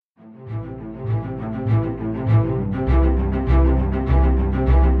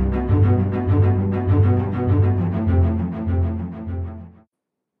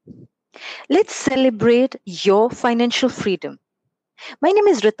Let's celebrate your financial freedom. My name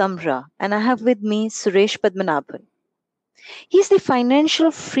is Ritamra and I have with me Suresh Padmanabhan. He's the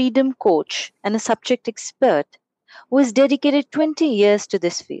financial freedom coach and a subject expert who has dedicated 20 years to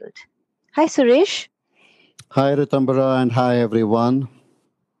this field. Hi Suresh. Hi, Ritambara, and hi, everyone.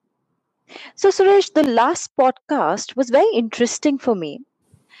 So Suresh, the last podcast was very interesting for me.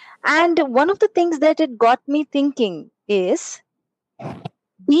 And one of the things that it got me thinking is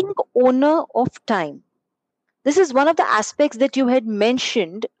being owner of time. This is one of the aspects that you had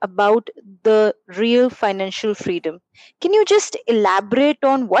mentioned about the real financial freedom. Can you just elaborate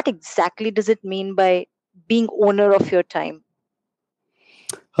on what exactly does it mean by being owner of your time?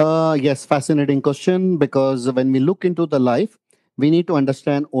 Yes, fascinating question because when we look into the life, we need to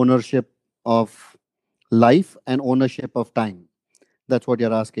understand ownership of life and ownership of time. That's what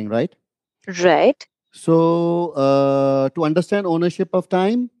you're asking, right? Right. So, to understand ownership of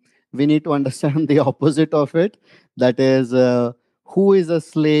time, we need to understand the opposite of it. That is, who is a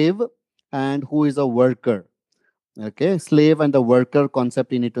slave and who is a worker. Okay, slave and the worker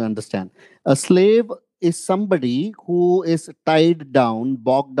concept you need to understand. A slave is somebody who is tied down,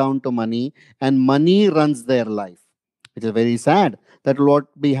 bogged down to money, and money runs their life. It is very sad. That will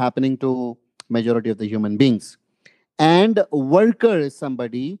not be happening to majority of the human beings. And worker is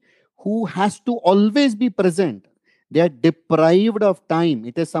somebody who has to always be present. They are deprived of time.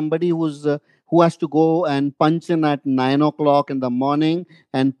 It is somebody who has to go and punch in at 9 o'clock in the morning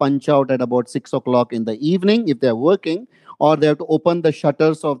and punch out at about 6 o'clock in the evening if they are working, or they have to open the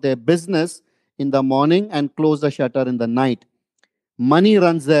shutters of their business in the morning and close the shutter in the night. Money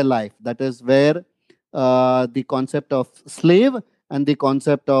runs their life. That is where the concept of slave and the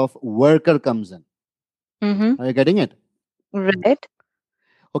concept of worker comes in. Mm-hmm. Are you getting it? Right.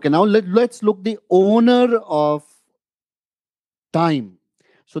 Okay, now let's look the owner of time.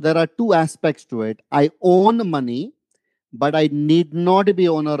 So there are two aspects to it. I own money, but I need not be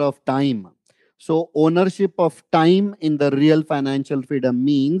owner of time. So ownership of time in the real financial freedom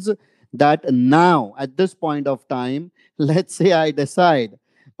means that now at this point of time, let's say I decide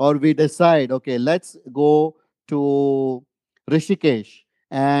or we decide, okay, let's go to Rishikesh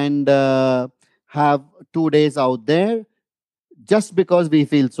and have 2 days out there just because we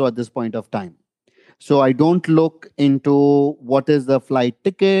feel so at this point of time. So I don't look into what is the flight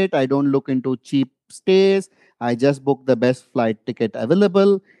ticket. I don't look into cheap stays. I just book the best flight ticket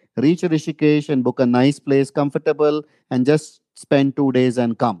available, reach Rishikesh and book a nice place, comfortable, and just spend 2 days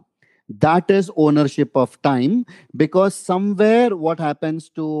and come. That is ownership of time because somewhere what happens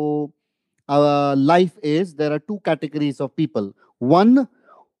to our life is there are two categories of people. One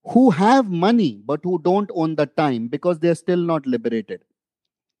who have money but who don't own the time because they are still not liberated.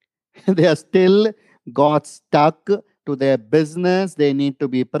 They are still got stuck to their business. They need to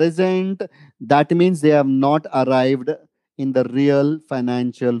be present. That means they have not arrived in the real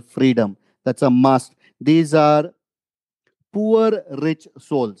financial freedom. That's a must. These are poor rich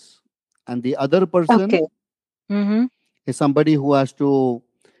souls, and the other person Okay. Mm-hmm. is somebody who has to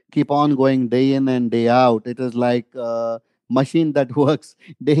keep on going day in and day out. It is like a machine that works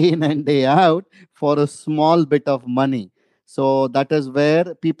day in and day out for a small bit of money. So that is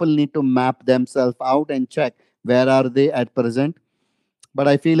where people need to map themselves out and check where are they at present. But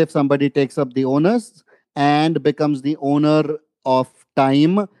I feel if somebody takes up the onus and becomes the owner of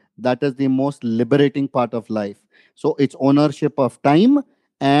time, that is the most liberating part of life. So it's ownership of time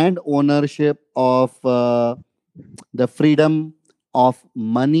and ownership of the freedom of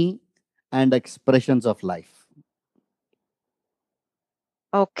money and expressions of life.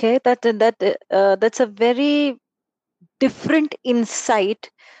 Okay. That's a very different insight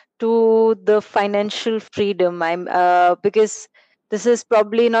to the financial freedom. I'm because this is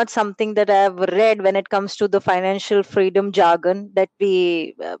probably not something that I've read when it comes to the financial freedom jargon that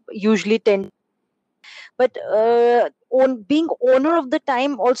we usually tend. But being owner of the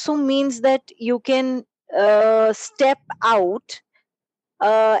time also means that you can step out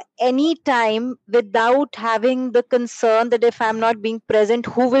any time without having the concern that if I'm not being present,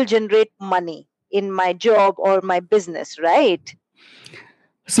 who will generate money in my job or my business, right?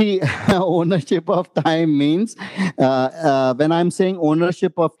 See, ownership of time means when I'm saying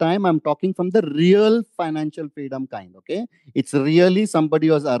ownership of time, I'm talking from the real financial freedom kind. Okay, it's really somebody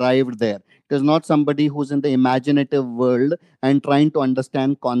who has arrived there. It is not somebody who's in the imaginative world and trying to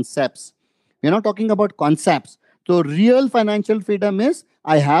understand concepts. We're not talking about concepts. So, real financial freedom is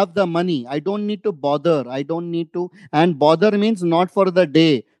I have the money. I don't need to bother. I don't need to, and bother means not for the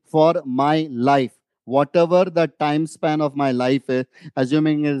day, for my life. Whatever the time span of my life is,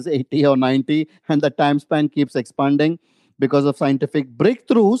 assuming it is 80 or 90, and the time span keeps expanding because of scientific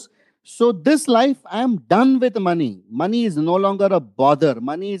breakthroughs. So this life, I am done with money. Money is no longer a bother.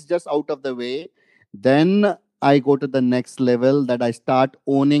 Money is just out of the way. Then I go to the next level, that I start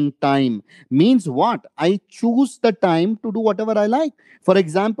owning time. Means what? I choose the time to do whatever I like. For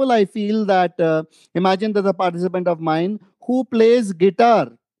example, I feel that imagine there's a participant of mine who plays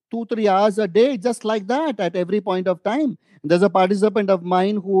guitar 2 3 hours a day, just like that, at every point of time. There's a participant of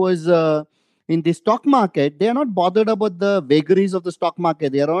mine who is in the stock market. They are not bothered about the vagaries of the stock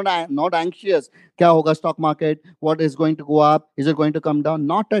market. They are not anxious. Kya hoga stock market? What is going to go up? Is it going to come down?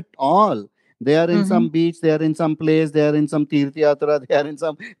 Not at all. They are in Mm-hmm. some beach, they are in some place, they are in some tirth yatra, they are in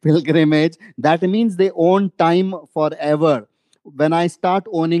some pilgrimage. That means they own time forever. When I start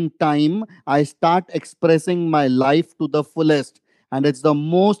owning time, I start expressing my life to the fullest. And it's the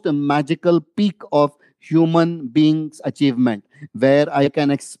most magical peak of human beings' achievement, where I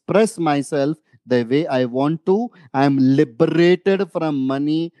can express myself the way I want to. I am liberated from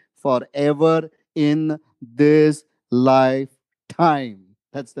money forever in this lifetime.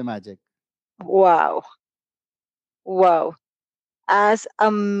 That's the magic. Wow. Wow. As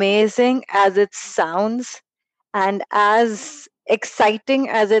amazing as it sounds and as exciting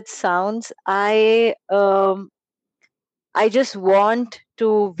as it sounds, I just want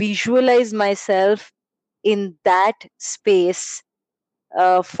to visualize myself in that space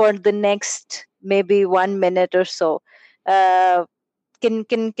for the next maybe 1 minute or so. Uh, can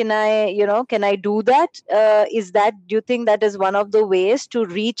I, can I do that? Is that, do you think that is one of the ways to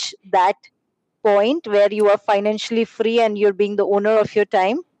reach that point where you are financially free and you're being the owner of your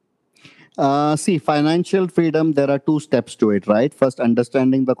time? See, financial freedom, there are two steps to it, right? First,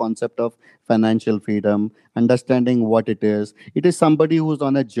 understanding the concept of financial freedom, understanding what it is. It is somebody who's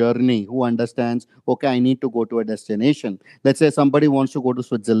on a journey, who understands, okay, I need to go to a destination. Let's say somebody wants to go to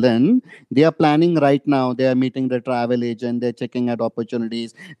Switzerland. They are planning right now, they are meeting the travel agent, they're checking at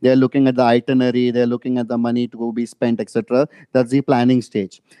opportunities, they're looking at the itinerary, they're looking at the money to be spent, etc. That's the planning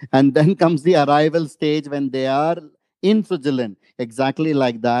stage. And then comes the arrival stage when they are in Switzerland. Exactly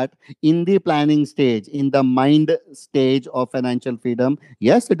like that, in the planning stage, in the mind stage of financial freedom,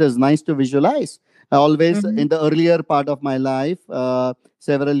 yes, it is nice to visualize. I always, Mm-hmm. in the earlier part of my life,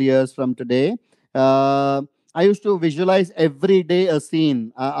 several years from today, uh, I used to visualize every day a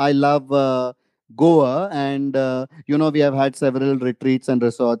scene. I love Goa, and we have had several retreats and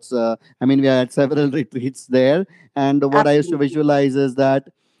resorts. I mean, we had several retreats there, and what I used to Absolutely. visualize is that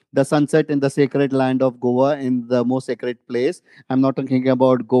the sunset in the sacred land of Goa, in the most sacred place. I'm not talking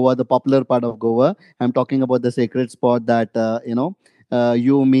about Goa, the popular part of Goa. I'm talking about the sacred spot that,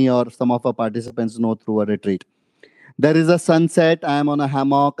 you, me, or some of our participants know through a retreat. There is a sunset. I'm on a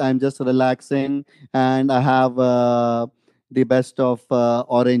hammock. I'm just relaxing, and I have the best of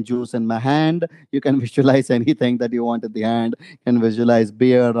orange juice in my hand. You can visualize anything that you want in the hand. You can visualize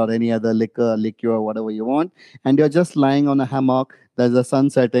beer or any other liquor, whatever you want. And you're just lying on a hammock. There's a sun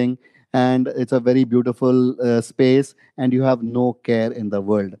setting, and it's a very beautiful space. And you have no care in the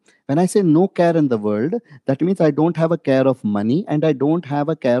world. When I say no care in the world, that means I don't have a care of money, and I don't have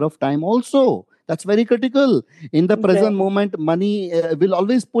a care of time also. That's very critical. In the present Right. moment, money will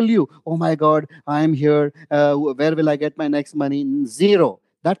always pull you. Oh my God, I am here. Where will I get my next money? Zero.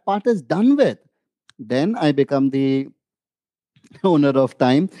 That part is done with. Then I become the owner of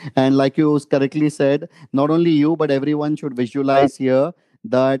time. And like you correctly said, not only you, but everyone should visualize here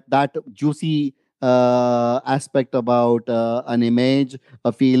that juicy aspect about an image,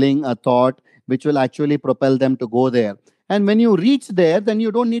 a feeling, a thought, which will actually propel them to go there. And when you reach there, then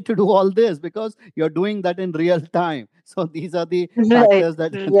you don't need to do all this, because you're doing that in real time. So these are the Right. factors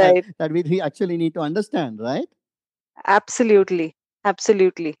that Right. that we actually need to understand, right? Absolutely.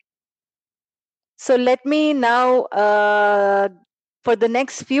 Absolutely. So let me now, for the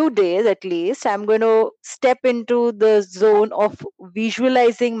next few days at least, I'm going to step into the zone of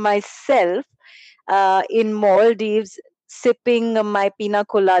visualizing myself in Maldives, sipping my pina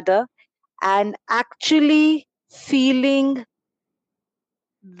colada and actually feeling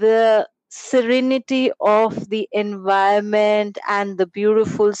the serenity of the environment and the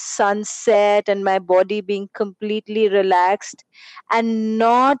beautiful sunset, and my body being completely relaxed and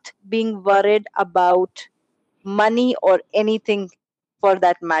not being worried about money or anything for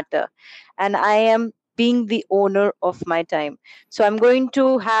that matter. And I am being the owner of my time. So I'm going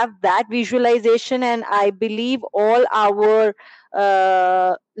to have that visualization, and I believe all our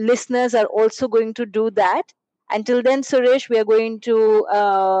listeners are also going to do that. Until then, Suresh, we are going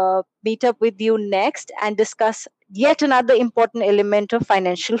to meet up with you next and discuss yet another important element of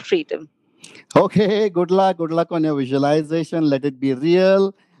financial freedom. Okay, good luck. Good luck on your visualization. Let it be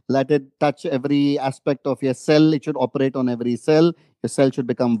real. Let it touch every aspect of your cell. It should operate on every cell. Your cell should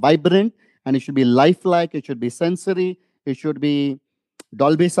become vibrant, and it should be lifelike. It should be sensory. It should be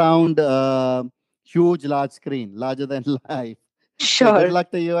Dolby sound, huge, large screen, larger than life. So good Sure,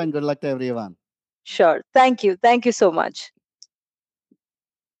 luck to you and good luck to everyone. sure. Thank you. Thank you so much.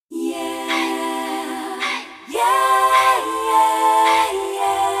 Yeah, yeah.